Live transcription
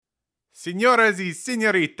Señoras y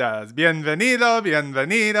señoritas, bienvenido,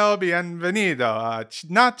 bienvenido, bienvenido a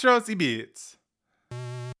Nachos y Beats.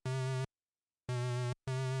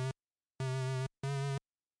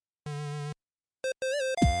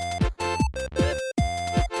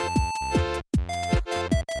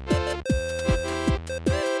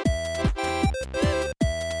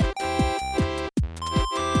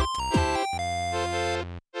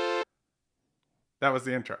 That was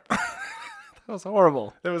the intro. That was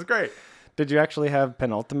horrible. That was great. Did you actually have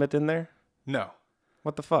penultimate in there? No.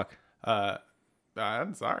 What the fuck?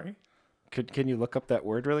 I'm sorry. Can you look up that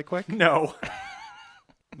word really quick? No.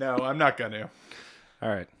 No, I'm not going to. All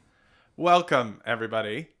right. Welcome,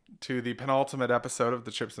 everybody, to the penultimate episode of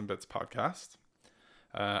the Chips and Bits podcast.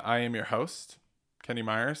 I am your host, Kenny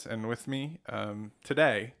Myers, and with me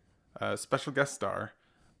today, a special guest star,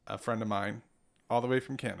 a friend of mine, all the way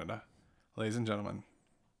from Canada, ladies and gentlemen,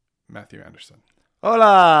 Matthew Anderson.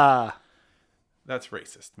 Hola! That's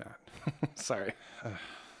racist, Matt. Sorry.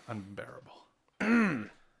 Unbearable.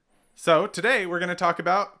 So today we're going to talk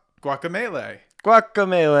about Guacamelee.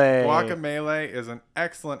 Guacamole. Guacamelee is an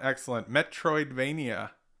excellent Metroidvania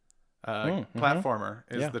platformer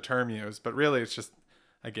is Yeah. the term used, but really it's just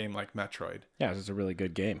a game like Metroid. Yeah, it's a really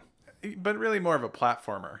good game. But really more of a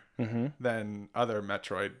platformer than other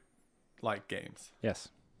Metroid-like games. Yes.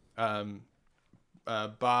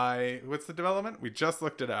 By, what's the development? We just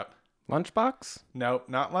looked it up. Lunchbox? Nope,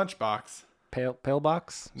 not Lunchbox. Pale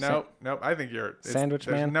box? Nope. I think Sandwich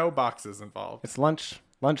there's Man? no boxes involved. It's lunch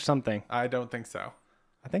something. I don't think so.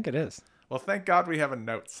 I think it is. Well, thank God we have a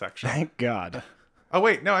notes section. Thank God. Oh,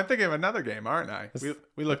 wait, no, I'm thinking of another game, aren't I?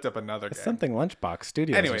 We looked up another It's game. something Lunchbox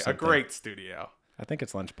Studios. Anyway, or a something. great studio. I think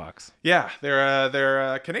it's Lunchbox. Yeah,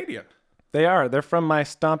 they're Canadian. They are. They're from my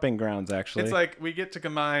stomping grounds, actually. It's like we get to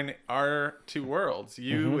combine our two worlds,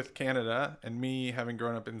 you with Canada and me having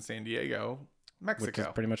grown up in San Diego, Mexico. Which is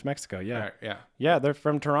pretty much Mexico, yeah. Right, yeah, Yeah, they're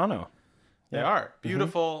from Toronto. they are.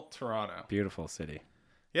 Beautiful Toronto. Beautiful city.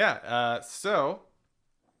 Yeah, so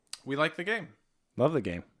we like the game. Love the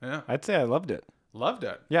game. Yeah, I'd say I loved it. loved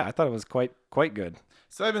it. Yeah, I thought it was quite good.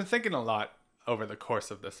 So I've been thinking a lot over the course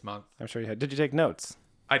of this month. I'm sure you had. Did you take notes?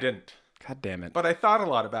 I didn't, God damn it. but I thought a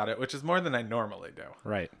lot about it, which is more than I normally do.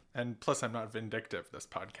 Right. And plus, I'm not vindictive this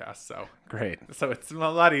podcast, so Great. it's a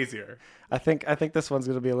lot easier. I think this one's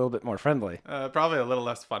going to be a little bit more friendly. Probably a little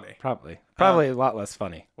less funny. Probably a lot less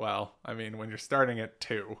funny. Well, I mean, when you're starting at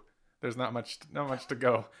 2, there's not much to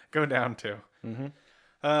go down to.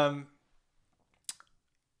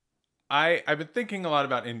 I've been thinking a lot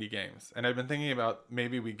about indie games, and I've been thinking about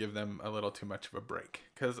maybe we give them a little too much of a break,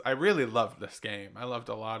 because I really loved this game. I loved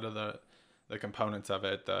a lot of the components of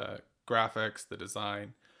it, the graphics, the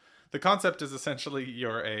design. The concept is essentially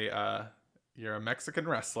you're a Mexican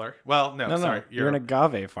wrestler. Well, no, sorry, You're an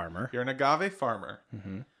agave farmer. you're an agave farmer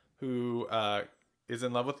who is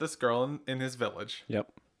in love with this girl in his village,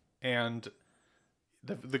 Yep. and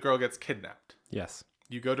the girl gets kidnapped. Yes.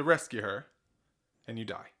 You go to rescue her, and you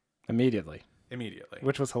die Immediately, immediately.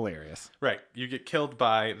 which was hilarious. Right, you get killed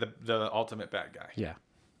by the ultimate bad guy, Yeah.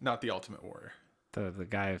 not the ultimate warrior. The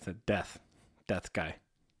guy, the death guy.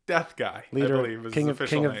 Death Guy, Leader, I believe, was king his of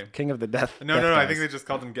official name. king of the death. No, death I guys. think they just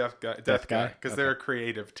called him Death Guy, Guy? because they're a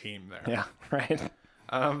creative team there. Yeah. Right.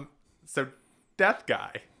 So Death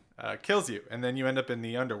Guy kills you, and then you end up in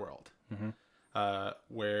the underworld,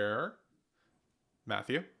 where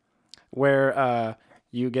Matthew. Where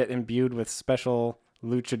you get imbued with special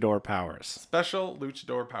luchador powers. Special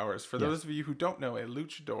luchador powers. For those of you who don't know, a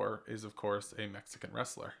luchador is, of course, a Mexican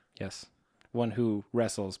wrestler. Yes. One who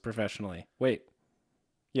wrestles professionally. Wait.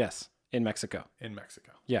 Yes. In Mexico. In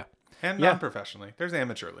Mexico. Yeah. And Yeah. non-professionally. There's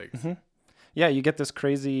amateur leagues. Yeah, you get this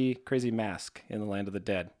crazy mask in the land of the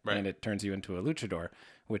dead, Right. and it turns you into a luchador,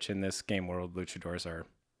 which in this game world, luchadors are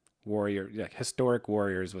historic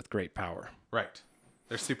warriors with great power. Right.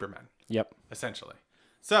 They're supermen, Yep. essentially.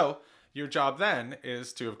 So your job then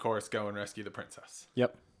is to, of course, go and rescue the princess.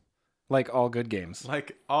 Yep. Like all good games.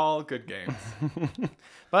 Like all good games.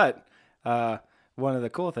 But one of the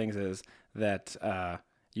cool things is that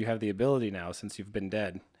you have the ability now, since you've been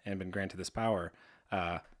dead and been granted this power,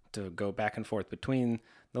 to go back and forth between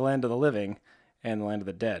the land of the living and the land of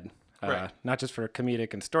the dead. Right. Not just for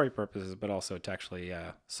comedic and story purposes, but also to actually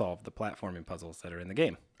solve the platforming puzzles that are in the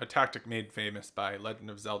game. A tactic made famous by Legend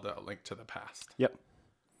of Zelda: A Link to the Past. Yep.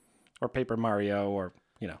 Or Paper Mario, or,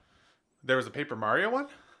 There was a Paper Mario one?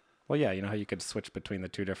 well, yeah, you know how you could switch between the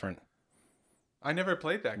two different I never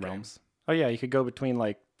played that realms. Oh, yeah, you could go between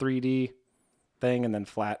like 3D thing and then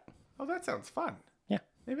flat. game. Oh, that sounds fun. Yeah,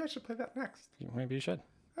 Maybe I should play that next. maybe you should.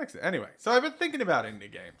 Excellent. Anyway, so I've been thinking about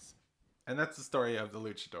indie games. And that's the story of the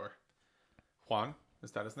luchador. Juan.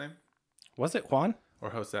 Is that his name? Was it Juan?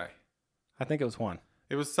 Or Jose? I think it was Juan.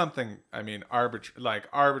 It was something, I mean,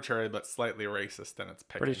 arbitrary, but slightly racist in its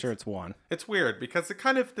pickings. Pretty sure it's Juan. It's weird because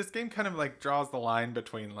this game kind of like draws the line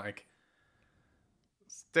between like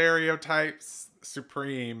stereotypes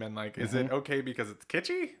supreme and like, is it okay because it's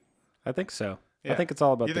kitschy? I think so. Yeah. I think it's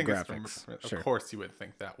all about You the think graphics. of course you would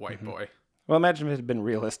think that, white boy. Well, imagine if it had been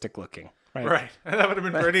realistic looking. Right. Right. That would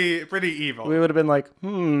have been pretty evil. We would have been like,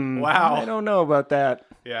 Wow. I don't know about that.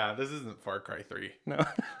 Yeah, this isn't Far Cry 3. No.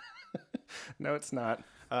 No, it's not.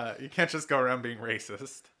 You can't just go around being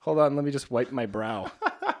racist. Hold on, let me just wipe my brow.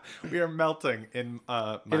 We are melting in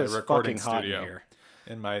my It is recording fucking hot in studio. here.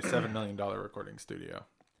 In my $7 million recording studio.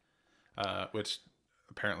 Which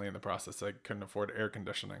apparently in the process I couldn't afford air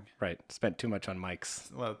conditioning. Right. Spent too much on mics.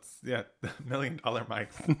 Well, it's $1 million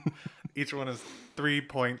mics. Each one is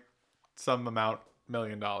 3-point-some amount $1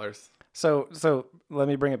 million. So let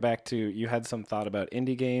me bring it back to, you had some thought about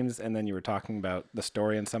indie games, and then you were talking about the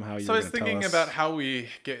story and somehow you So were I was gonna thinking tell us. about how we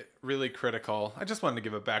get really critical. I just wanted to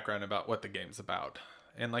give a background about what the game's about.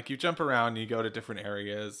 And like you jump around, you go to different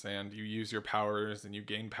areas, and you use your powers, and you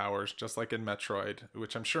gain powers, just like in Metroid,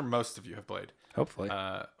 which I'm sure most of you have played. Hopefully.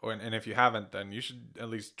 And if you haven't, then you should at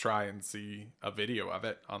least try and see a video of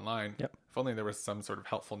it online. Yep. If only there was some sort of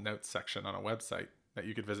helpful notes section on a website that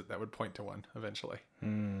you could visit that would point to one eventually.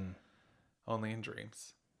 Only in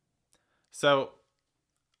dreams. So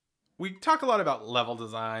we talk a lot about level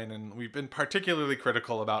design, and we've been particularly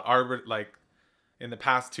critical about like in the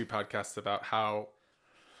past 2 podcasts about how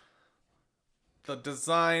the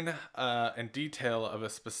design and detail of a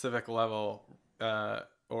specific level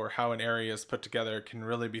or how an area is put together can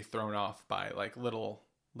really be thrown off by like little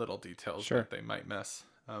details Sure. that they might miss.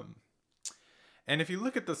 And if you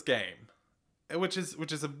look at this game, which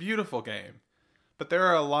is a beautiful game, but there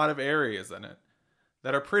are a lot of areas in it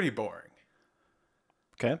that are pretty boring.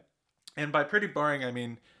 Okay. And by pretty boring, I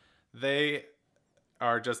mean they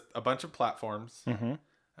are just a bunch of platforms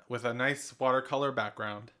with a nice watercolor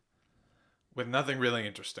background with nothing really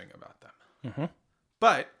interesting about them.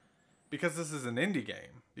 But because this is an indie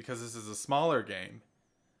game, because this is a smaller game,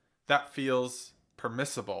 that feels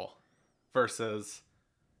permissible versus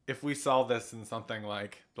if we saw this in something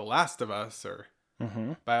like The Last of Us or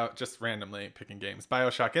just randomly picking games,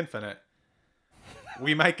 BioShock Infinite,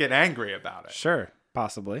 we might get angry about it. Sure.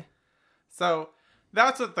 Possibly. So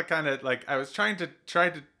that's what the kind of like I was trying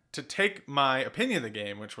to take my opinion of the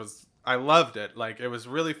game, which was I loved it. Like it was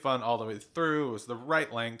really fun all the way through. It was the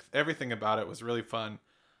right length. Everything about it was really fun.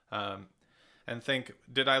 And think,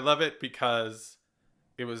 did I love it because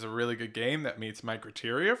it was a really good game that meets my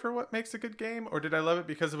criteria for what makes a good game, or did I love it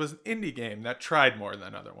because it was an indie game that tried more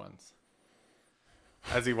than other ones?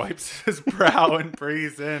 As he wipes his brow and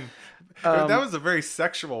breathes in. That was a very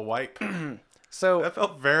sexual wipe. So That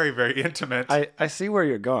felt very, very intimate. I see where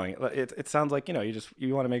you're going. It sounds like,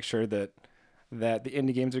 you want to make sure that the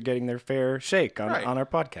indie games are getting their fair shake on our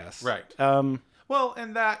podcast. Right. Well,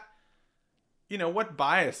 and that, what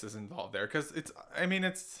bias is involved there? Because it's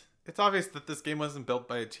obvious that this game wasn't built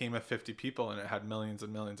by a team of 50 people and it had millions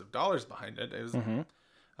and millions of dollars behind it. It was,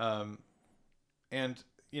 and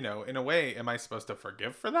in a way, am I supposed to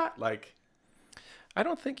forgive for that? Like, I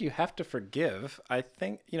don't think you have to forgive. I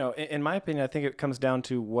think, in my opinion, I think it comes down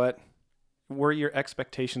to were your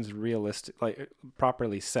expectations realistic, like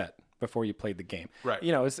properly set before you played the game. Right.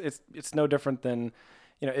 It's no different than,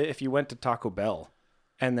 if you went to Taco Bell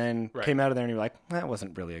and then came out of there and you're like, that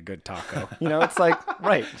wasn't really a good taco. It's like,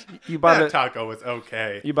 right. You bought that taco was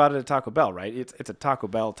okay. You bought it at Taco Bell, right? It's a Taco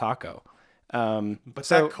Bell taco. But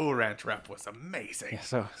that Cool Ranch wrap was amazing.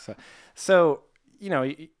 So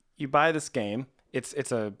you buy this game.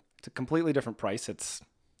 It's a completely different price. It's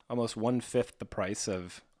almost 1/5 the price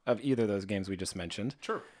of either of those games we just mentioned.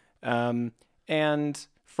 True. And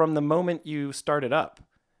from the moment you start it up,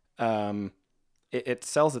 it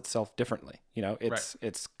sells itself differently.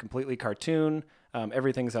 It's completely cartoon.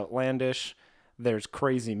 Everything's outlandish. There's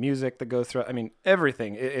crazy music that goes through. I mean,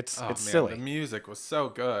 everything. It's silly. The music was so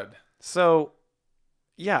good. So,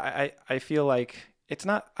 yeah, I feel like it's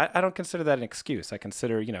not. I don't consider that an excuse. I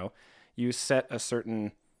consider you set a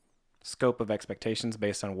certain scope of expectations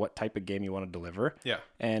based on what type of game you want to deliver. Yeah.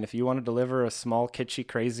 And if you want to deliver a small, kitschy,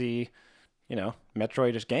 crazy,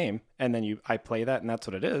 Metroidish game, and then I play that and that's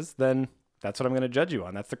what it is, then that's what I'm going to judge you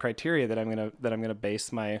on. That's the criteria that I'm going to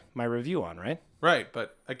base my review on, right? Right,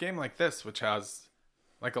 but a game like this, which has,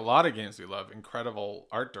 like a lot of games we love, incredible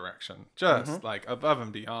art direction, just like above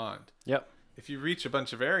and beyond. Yep. If you reach a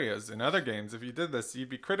bunch of areas in other games, if you did this, you'd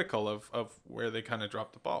be critical of where they kind of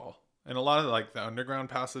dropped the ball. And a lot of like the underground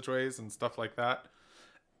passageways and stuff like that,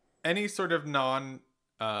 any sort of non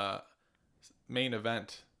main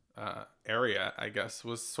event area, I guess,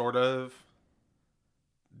 was sort of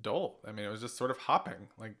dull. I mean, it was just sort of hopping,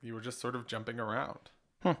 like you were just sort of jumping around.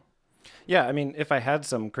 Yeah, I mean, if I had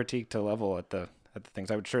some critique to level at the things,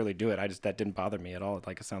 I would surely do it. That didn't bother me at all.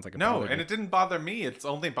 Like, it sounds like it No, bothered and me. it didn't bother me. It's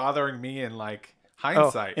only bothering me in like Oh,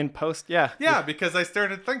 hindsight. in post, yeah. Yeah, because I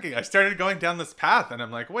started going down this path, and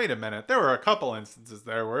I'm like, wait a minute. There were a couple instances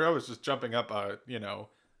there where I was just jumping up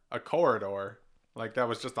a corridor, like that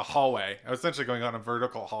was just a hallway. I was essentially going on a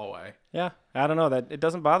vertical hallway. Yeah, I don't know. That it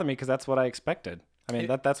doesn't bother me because that's what I expected. I mean,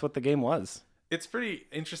 that's what the game was. It's pretty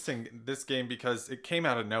interesting, this game, because it came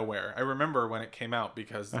out of nowhere. I remember when it came out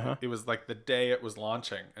because it was like the day it was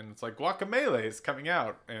launching, and it's like Guacamelee is coming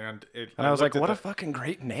out, and I was like, what a fucking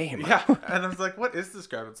great name. Yeah, and I was like, what is this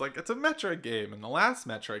crap? It's like, it's a Metroid game, and the last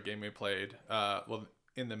Metroid game we played, well,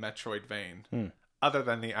 in the Metroid vein, other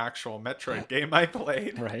than the actual Metroid game I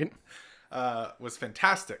played, Right? was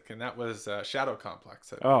fantastic, and that was Shadow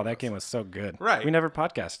Complex. Oh, that game was so good. Right. We never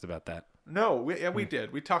podcasted about that. No, we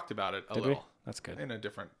did. We talked about it a Did little. we? That's good. In a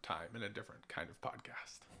different time, in a different kind of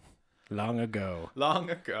podcast. Long ago. Long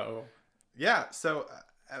ago. Yeah, so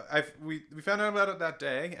we found out about it that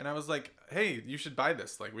day, and I was like, hey, you should buy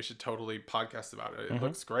this. Like, we should totally podcast about it. It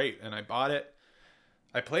looks great. And I bought it.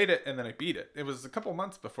 I played it, and then I beat it. It was a couple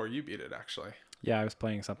months before you beat it, actually. Yeah, I was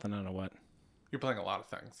playing something. I don't know what. You're playing a lot of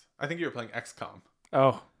things. I think you were playing XCOM.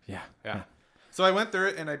 Oh, yeah. Yeah. So I went through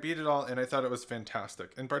it, and I beat it all, and I thought it was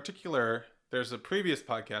fantastic. In particular, there's a previous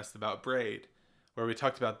podcast about Braid where we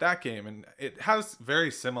talked about that game, and it has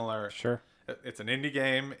very similar. Sure. It's an indie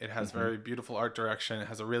game. It has very beautiful art direction. It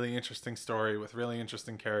has a really interesting story with really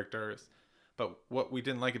interesting characters. But what we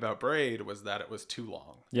didn't like about Braid was that it was too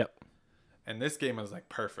long. Yep. And this game was like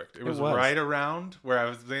perfect. It was was. right around where I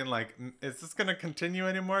was being like, is this going to continue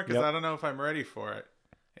anymore? Because I don't know if I'm ready for it.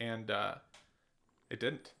 And it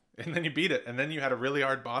didn't. And then you beat it. And then you had a really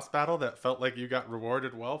hard boss battle that felt like you got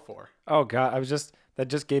rewarded well for. Oh God, that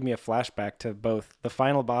just gave me a flashback to both the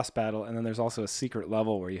final boss battle, and then there's also a secret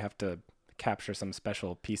level where you have to capture some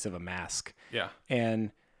special piece of a mask. Yeah.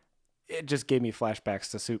 And it just gave me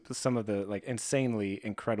flashbacks to some of the like insanely,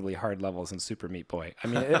 incredibly hard levels in Super Meat Boy. I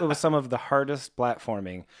mean, it was some of the hardest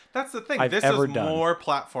platforming. That's the thing. I've This ever was done. more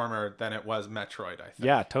platformer than it was Metroid, I think.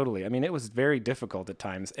 Yeah, totally. I mean, it was very difficult at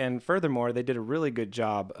times. And furthermore, they did a really good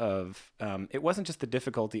job of, it wasn't just the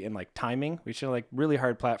difficulty in like timing. We should like really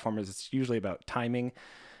hard platformers. It's usually about timing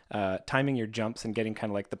your jumps and getting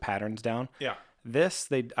kind of like the patterns down. Yeah.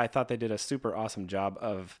 I thought they did a super awesome job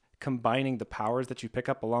of combining the powers that you pick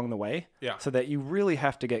up along the way. Yeah. So that you really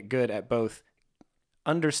have to get good at both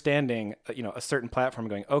understanding, a certain platform,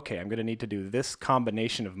 going, okay, I'm going to need to do this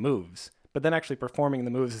combination of moves, but then actually performing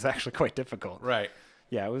the moves is actually quite difficult. Right.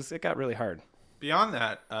 Yeah, it got really hard. Beyond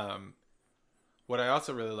that, what I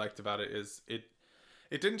also really liked about it is it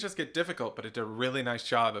didn't just get difficult, but it did a really nice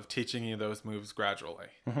job of teaching you those moves gradually.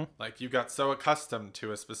 Like, you got so accustomed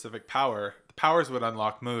to a specific power, the powers would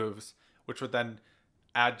unlock moves, which would then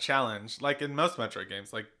add challenge. Like in most Metroid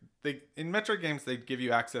games, in Metroid games, they give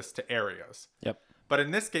you access to areas. Yep. But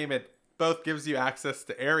in this game, it both gives you access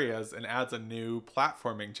to areas and adds a new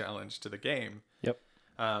platforming challenge to the game. Yep.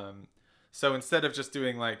 So instead of just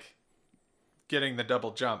doing like getting the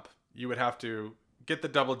double jump, you would have to get the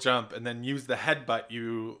double jump and then use the headbutt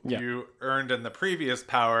you earned in the previous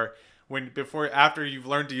power after you've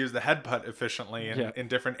learned to use the headbutt efficiently in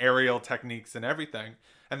different aerial techniques and everything.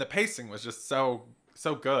 And the pacing was just so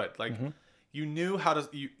good. Like you knew how to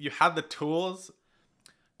you had the tools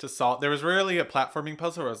to solve. There was rarely a platforming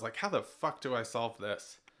puzzle where I was like, how the fuck do I solve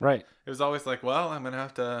this? Right. It was always like, well, I'm going to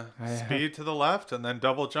have to speed to the left and then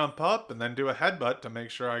double jump up and then do a headbutt to make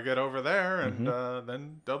sure I get over there and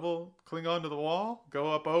then double cling onto the wall,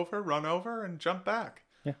 go up over, run over, and jump back.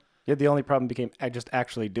 Yeah, the only problem became just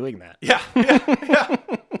actually doing that. Yeah.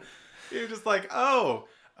 You're just like, oh,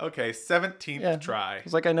 okay, 17th try.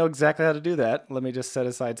 It's like, I know exactly how to do that. Let me just set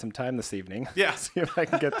aside some time this evening. Yeah. See if I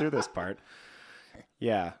can get through this part.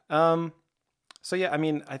 Yeah. So, yeah, I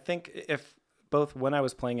mean, I think if both when I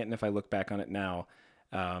was playing it and if I look back on it now,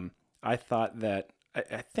 I thought that,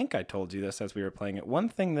 I think I told you this as we were playing it. One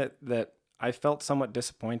thing that I felt somewhat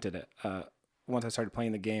disappointed at once I started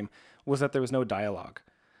playing the game was that there was no dialogue.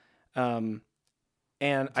 And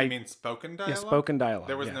Do you mean spoken dialogue? Yeah, spoken dialogue.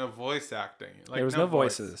 There was no voice acting. Like, there was no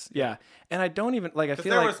voices. Yeah. And I don't even, I feel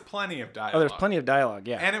there like... was plenty of dialogue. Oh, there's plenty of dialogue,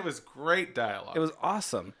 yeah. And it was great dialogue. It was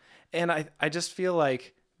awesome. And I just feel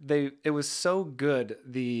like it was so good,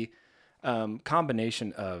 the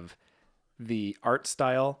combination of the art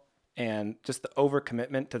style and just the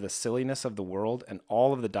overcommitment to the silliness of the world and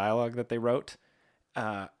all of the dialogue that they wrote.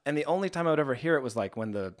 And the only time I would ever hear it was like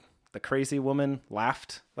when the crazy woman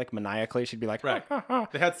laughed like maniacally. She'd be like, Right. "Ha, ha, ha."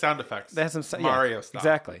 They had sound effects. They had some Mario style.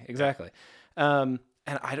 Exactly.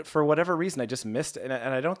 And for whatever reason, I just missed it. And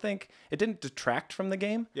I don't think it didn't detract from the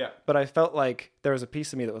game. Yeah. But I felt like there was a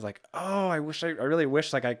piece of me that was like, oh, I really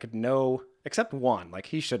wish like I could know, except one, like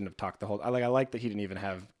he shouldn't have talked the whole. I like that he didn't even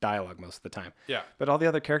have dialogue most of the time. Yeah. But all the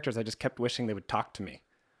other characters, I just kept wishing they would talk to me.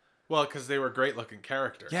 Well, because they were great looking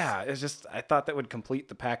characters. Yeah, it's just I thought that would complete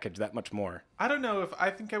the package that much more. I don't know if I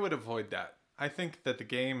think I would avoid that. I think that the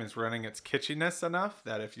game is running its kitschiness enough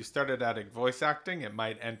that if you started adding voice acting, it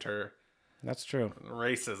might enter That's true.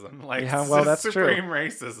 racism. Like, Yeah, well, that's true. supreme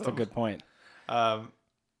racism. That's a good point.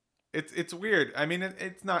 It's weird. I mean,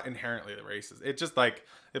 it's not inherently racist. It just like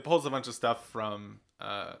it pulls a bunch of stuff from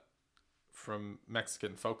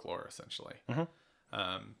Mexican folklore, essentially.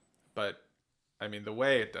 But I mean, the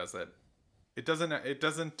way it does it, it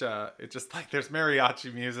just like there's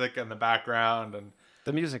mariachi music in the background, and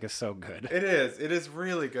The music is so good. it is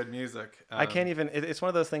really good music. I can't even. It's one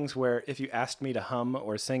of those things where if you asked me to hum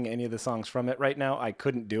or sing any of the songs from it right now, I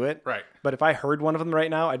couldn't do it. Right. But if I heard one of them right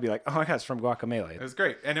now, I'd be like, "Oh my god, it's from It Guacamelee." was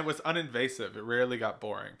great, and it was uninvasive. It rarely got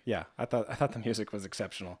boring. Yeah, I thought the music was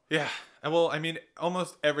exceptional. Yeah, and well, I mean,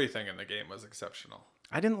 almost everything in the game was exceptional.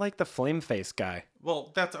 I didn't like the flame face guy.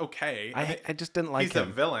 Well, that's okay. I mean, I just didn't like he's him.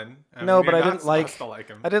 a villain. No, mean, but you're I not didn't like. supposed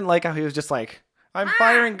to him. I didn't like how he was just like, "I'm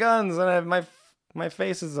firing guns and my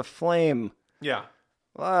face is a flame." Yeah.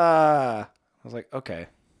 I was like, okay,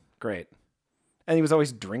 great. And he was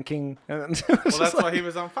always drinking. Well, that's why he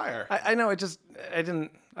was on fire. I know.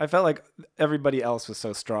 I felt like everybody else was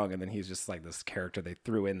so strong, and then he's just like this character they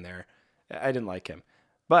threw in there. I didn't like him,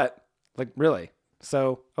 but like really.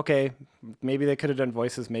 So okay, maybe they could have done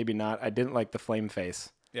voices, maybe not. I didn't like the flame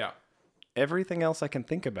face. Yeah. Everything else I can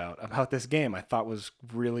think about this game, I thought was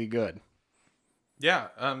really good. Yeah.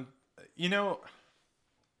 You know,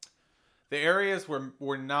 the areas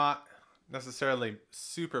were not necessarily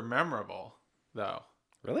super memorable, though.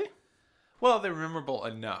 Really? Well, they're memorable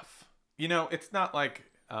enough. You know, it's not like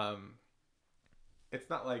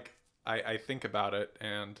I think about it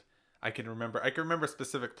and I can remember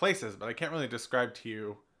specific places, but I can't really describe to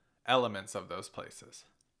you elements of those places.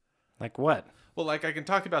 Like what? Well, like I can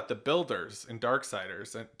talk about the builders in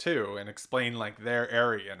Darksiders too, and explain like their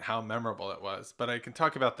area and how memorable it was. But I can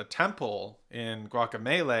talk about the temple in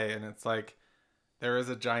Guacamelee, and it's like there is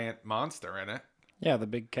a giant monster in it. Yeah, the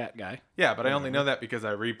big cat guy. Yeah, but I only know that because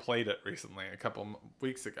I replayed it recently, a couple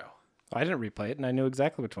weeks ago. I didn't replay it, and I knew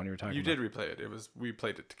exactly which one you were talking You about. did replay it. We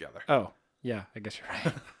played it together. Oh, yeah, I guess you're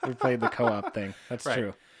right. We played the co-op thing. That's Right.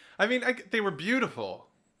 true. I mean, they were beautiful.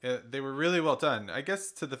 They were really well done. I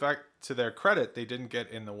guess to their credit, they didn't get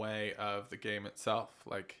in the way of the game itself.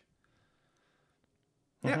 Like,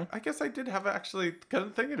 yeah, I guess I did have actually kind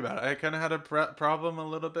of thinking about it. I kind of had a problem a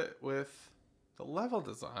little bit with the level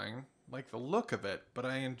design, like the look of it, but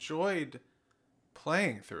I enjoyed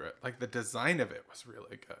playing through it. Like the design of it was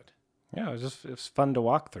really good. Yeah, it was fun to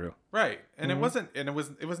walk through. Right. And it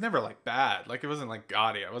was never like bad. Like it wasn't like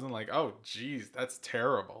gaudy. I wasn't like, "Oh, geez, that's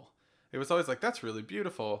terrible." It was always like, "That's really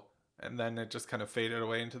beautiful." And then it just kind of faded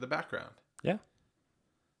away into the background. Yeah.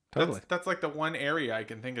 Totally. That's like the one area I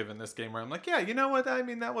can think of in this game where I'm like, "Yeah, you know what? I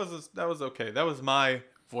mean, that was okay. That was my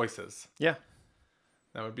voices." Yeah.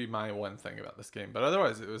 That would be my one thing about this game. But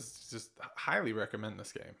otherwise, it was just highly recommend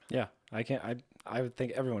this game. Yeah. I would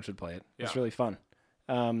think everyone should play it. It's Yeah. really fun.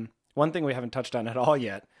 One thing we haven't touched on at all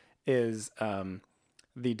yet is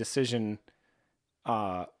the decision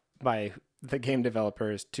by the game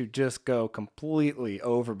developers to just go completely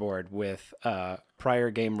overboard with prior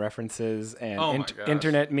game references and Oh my gosh.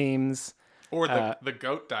 internet memes. Or the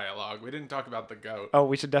goat dialogue. We didn't talk about the goat. Oh,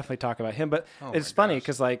 we should definitely talk about him. But Oh it's my funny gosh.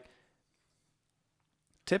 because, like,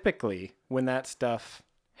 typically when that stuff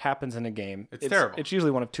happens in a game, It's terrible. It's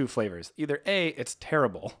usually one of two flavors. Either A, it's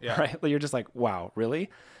terrible, Yeah. right? Like, you're just like, wow, really?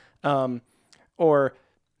 Or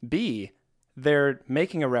B, they're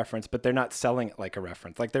making a reference, but they're not selling it like a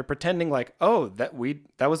reference. Like they're pretending like, oh, that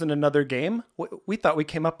was in another game. We thought we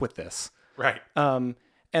came up with this. Right.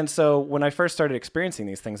 And so when I first started experiencing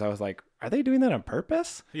these things, I was like, are they doing that on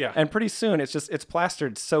purpose? Yeah. And pretty soon it's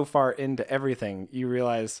plastered so far into everything. You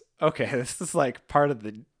realize, okay, this is like part of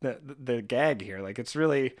the gag here. Like it's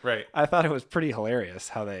really, Right. I thought it was pretty hilarious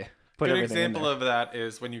how they put Good everything example in there. of that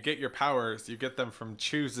is when you get your powers, you get them from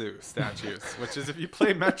Chuzu statues, which is if you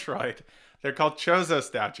play Metroid, they're called Chozo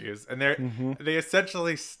statues, and they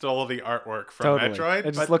essentially stole the artwork from Totally. Metroid. It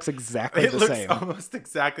just but looks exactly it the looks same. almost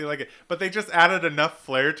exactly like it, but they just added enough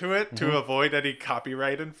flair to it to avoid any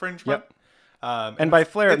copyright infringement. Yep. And by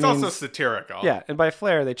flare, it's it means, also satirical. Yeah, and by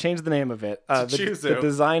flare, they changed the name of it. The Chuzu.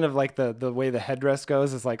 design of like the way the headdress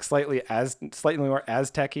goes is like slightly more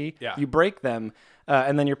Aztec-y. Yeah. You break them,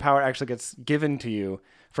 and then your power actually gets given to you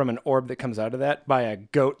from an orb that comes out of that by a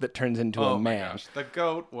goat that turns into a man. Oh my gosh, the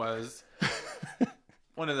goat was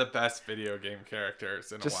one of the best video game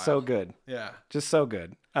characters in a while. Just so good. Yeah. Just so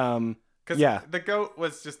good. Because the goat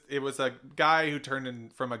was it was a guy who turned in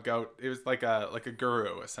from a goat. It was like a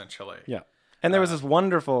guru, essentially. Yeah. And there was this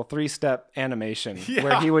wonderful 3-step animation Yeah,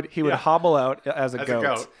 where he would yeah. hobble out as a As goat. a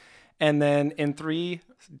goat. And then in 3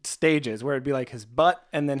 stages where it'd be like his butt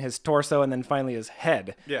and then his torso and then finally his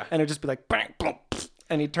head. Yeah. And it'd just be like bang, boom,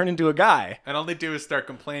 and he'd turn into a guy. And all they do is start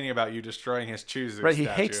complaining about you destroying his Chuzu Right, he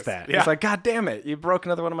statues. hates that. Yeah. He's like, God damn it, you broke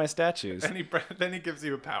another one of my statues. And then he gives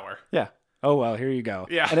you a power. Yeah. Oh well, here you go.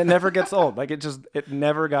 Yeah. And it never gets old. Like it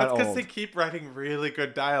never got That's because old. they keep writing really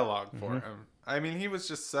good dialogue for him. I mean, he was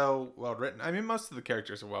just so well written. I mean, most of the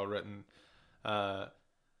characters are well written,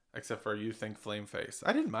 except for you think Flameface.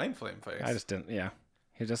 I didn't mind Flameface. I just didn't. Yeah.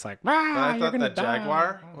 He's just like, But I you're thought gonna that die.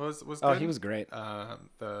 Jaguar was good. Oh, he was great.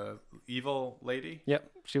 The evil lady.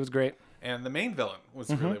 Yep, she was great. And the main villain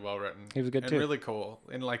was really well written. He was good, and too. really cool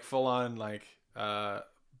in like full on like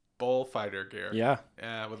bullfighter gear. Yeah.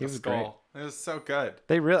 Yeah, with He the was skull. It was so good.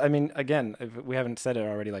 They really, I mean, again, if we haven't said it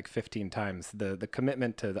already like 15 times, the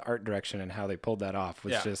commitment to the art direction and how they pulled that off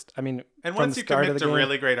was Yeah. just, I mean, And from once the you start commit of the to game,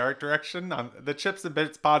 really great art direction on the Chips and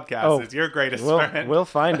Bits podcast Oh, is your greatest friend. we'll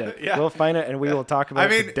find it. Yeah. We'll find it and we will talk about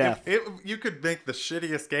I it mean, to death. you could make the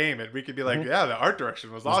shittiest game and we could be like, yeah, the art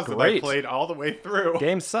direction was awesome. I great. played all the way through.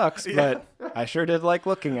 Game sucks, Yeah. but I sure did like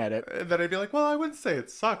looking at it. And then I'd be like, well, I wouldn't say it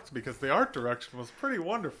sucked because the art direction was pretty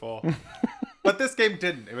wonderful. But this game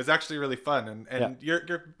didn't. It was actually really fun. And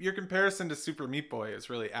your comparison to Super Meat Boy is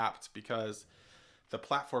really apt because the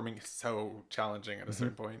platforming is so challenging at a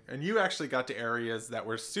certain point. And you actually got to areas that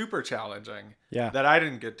were super challenging Yeah. that I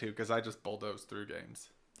didn't get to because I just bulldozed through games.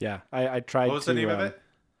 Yeah, I tried to. What was the name of it?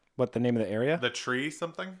 What the name of the area? The tree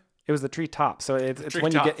something? It was the tree top. So it's tree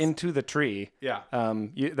when you get tops. into the tree. Yeah.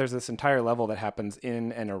 There's this entire level that happens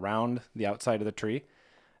in and around the outside of the tree.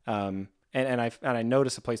 And I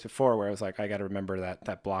noticed a place before where I was like, I got to remember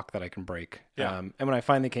that block that I can break. Yeah. And when I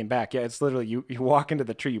finally came back, it's literally you walk into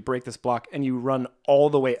the tree, you break this block, and you run all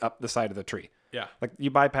the way up the side of the tree. Yeah. Like you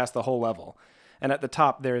bypass the whole level. And at the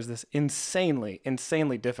top, there is this insanely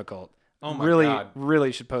difficult. Oh my really, God.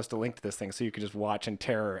 really should post a link to this thing so you could just watch in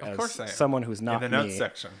terror course I as am. someone who's not in the me. notes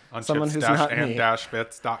section on Someone who's not me.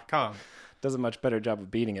 chips-and-bits.com. Does a much better job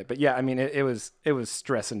of beating it. But yeah, I mean, it was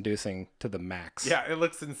stress inducing to the max. Yeah, it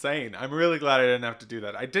looks insane. I'm really glad I didn't have to do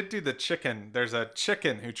that. I did do the chicken. There's a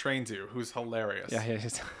chicken who trains you who's hilarious. Yeah.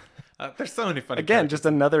 There's so many funny Again, characters. just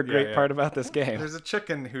another great yeah. part about this game. There's a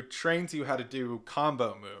chicken who trains you how to do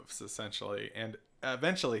combo moves, essentially. And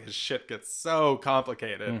eventually his shit gets so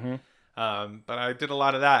complicated. But I did a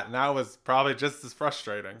lot of that, and that was probably just as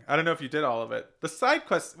frustrating. I don't know if you did all of it. The side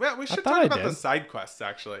quests, well, we should thought talk I about the did. side quests,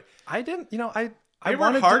 actually. I didn't, I They were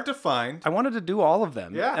wanted hard to find. I wanted to do all of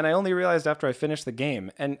them. Yeah. And I only realized after I finished the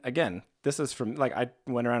game. And again, this is from like I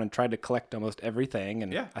went around and tried to collect almost everything,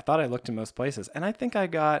 and Yeah. I thought I looked in most places, and I think I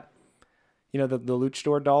got, the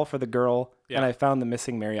luchador doll for the girl, Yeah. and I found the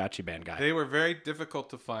missing mariachi band guy. They were very difficult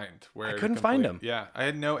to find. I couldn't find them. Yeah, I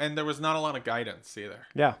had and there was not a lot of guidance either.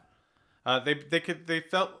 Yeah. They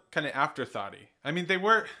felt kind of afterthoughty. I mean, they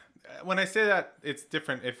were. When I say that, it's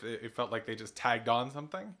different if it felt like they just tagged on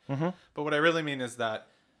something. But what I really mean is that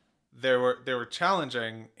they were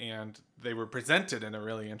challenging and they were presented in a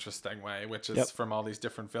really interesting way, which is from all these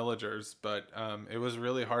different villagers. But it was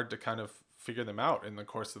really hard to kind of figure them out in the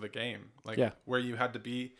course of the game, like where you had to be.